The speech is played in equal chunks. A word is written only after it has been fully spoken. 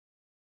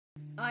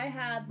I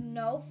have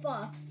no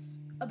fucks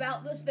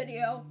about this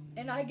video,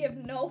 and I give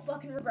no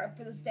fucking regret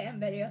for this damn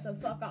video, so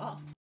fuck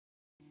off.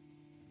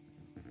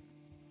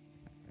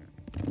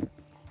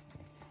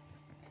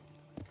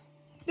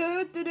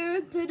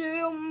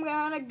 I'm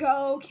gonna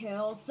go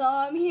kill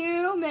some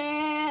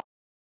human.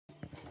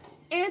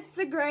 It's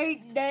a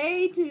great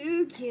day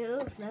to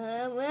kill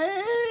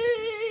someone.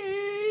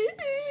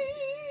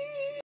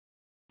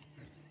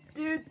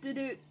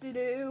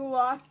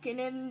 Walking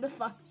in the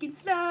fucking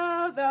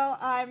snow, though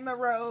I'm a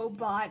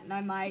robot and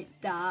I might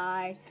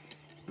die.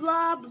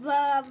 Blah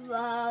blah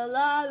blah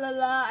la la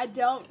la. I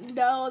don't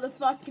know the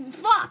fucking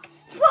fuck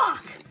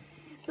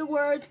the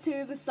words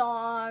to the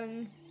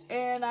song,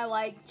 and I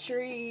like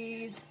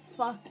trees.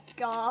 Fuck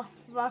off,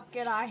 fuck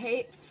it. I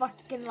hate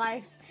fucking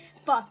life.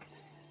 Fuck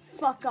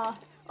off.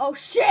 Oh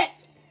shit!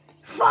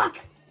 Fuck!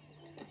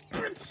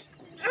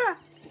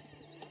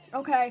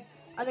 Okay,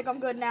 I think I'm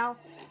good now.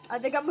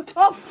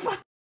 Oh fuck!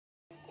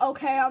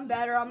 Okay, I'm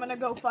better. I'm gonna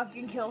go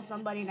fucking kill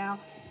somebody now.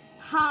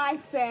 Hi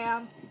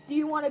fam, do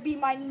you wanna be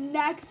my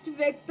next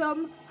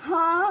victim?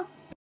 Huh?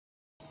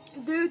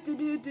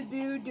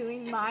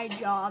 Doing my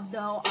job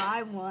though.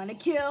 I wanna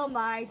kill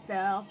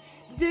myself.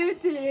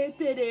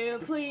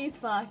 Please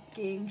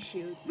fucking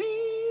shoot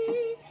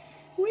me.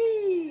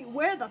 Wee,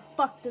 where the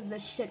fuck does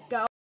this shit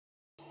go?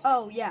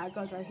 Oh yeah, it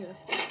goes right here.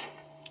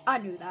 I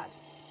knew that.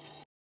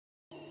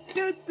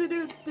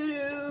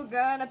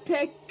 Gonna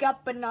pick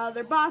up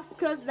another box,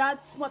 cause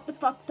that's what the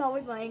fuck's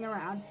always laying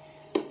around.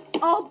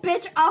 Oh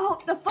bitch, oh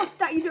the fuck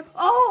that you do.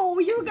 Oh,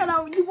 you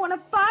wanna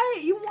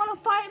fight? You wanna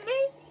fight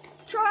me?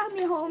 Try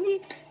me,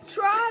 homie.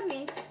 Try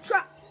me.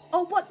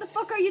 Oh, what the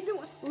fuck are you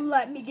doing?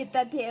 Let me get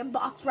that damn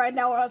box right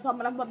now, or else I'm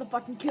gonna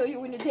motherfucking kill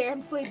you in your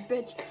damn sleep,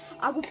 bitch.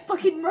 I will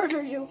fucking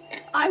murder you.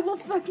 I will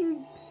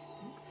fucking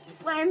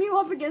slam you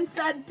up against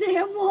that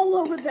damn wall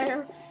over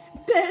there.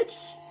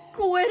 Bitch,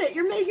 quit it.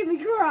 You're making me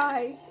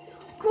cry.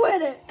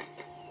 Quit it.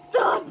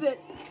 Stop it.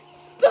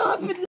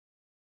 Stop it.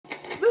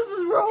 This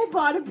is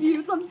robot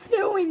abuse. I'm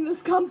suing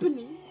this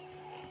company.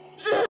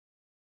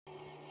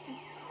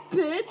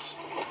 Bitch.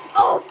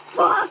 Oh,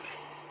 fuck.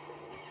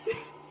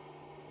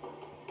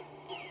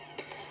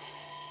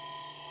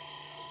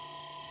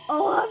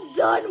 Oh, I'm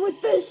done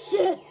with this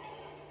shit.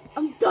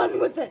 I'm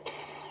done with it.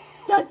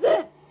 That's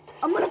it.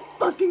 I'm gonna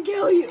fucking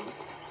kill you.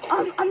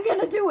 I'm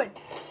gonna do it.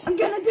 I'm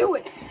gonna do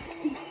it.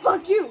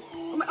 Fuck you.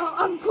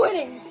 I'm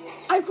quitting.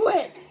 I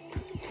quit.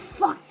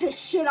 Fuck this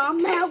shit.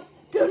 I'm out.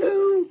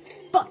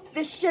 Fuck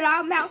this shit.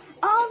 I'm out.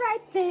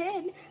 Alright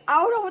then. I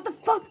don't know what the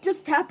fuck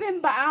just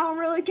happened, but I don't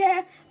really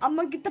care. I'm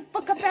gonna get the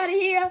fuck up out of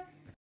here.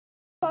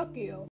 Fuck you.